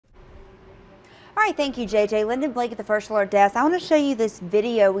All right, thank you, JJ. Lyndon Blake at the First Alert Desk. I want to show you this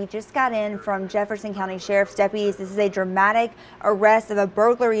video we just got in from Jefferson County Sheriff's deputies. This is a dramatic arrest of a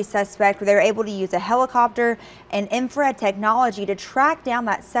burglary suspect where they were able to use a helicopter and infrared technology to track down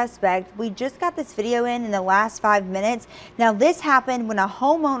that suspect. We just got this video in the last 5 minutes. Now, this happened when a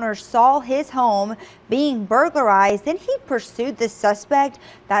homeowner saw his home being burglarized. Then he pursued the suspect.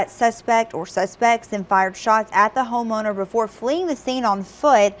 That suspect or suspects then fired shots at the homeowner before fleeing the scene on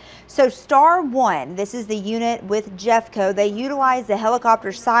foot. So Star 1, this is the unit with JeffCo. They utilized the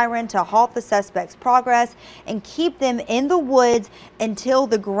helicopter siren to halt the suspect's progress and keep them in the woods until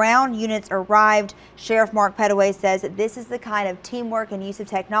the ground units arrived. Sheriff Mark Pettaway says that this is the kind of teamwork and use of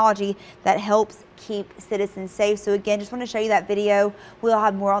technology that helps keep citizens safe. So again, just want to show you that video. We'll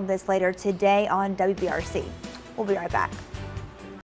have more on this later today on WBRC. We'll be right back.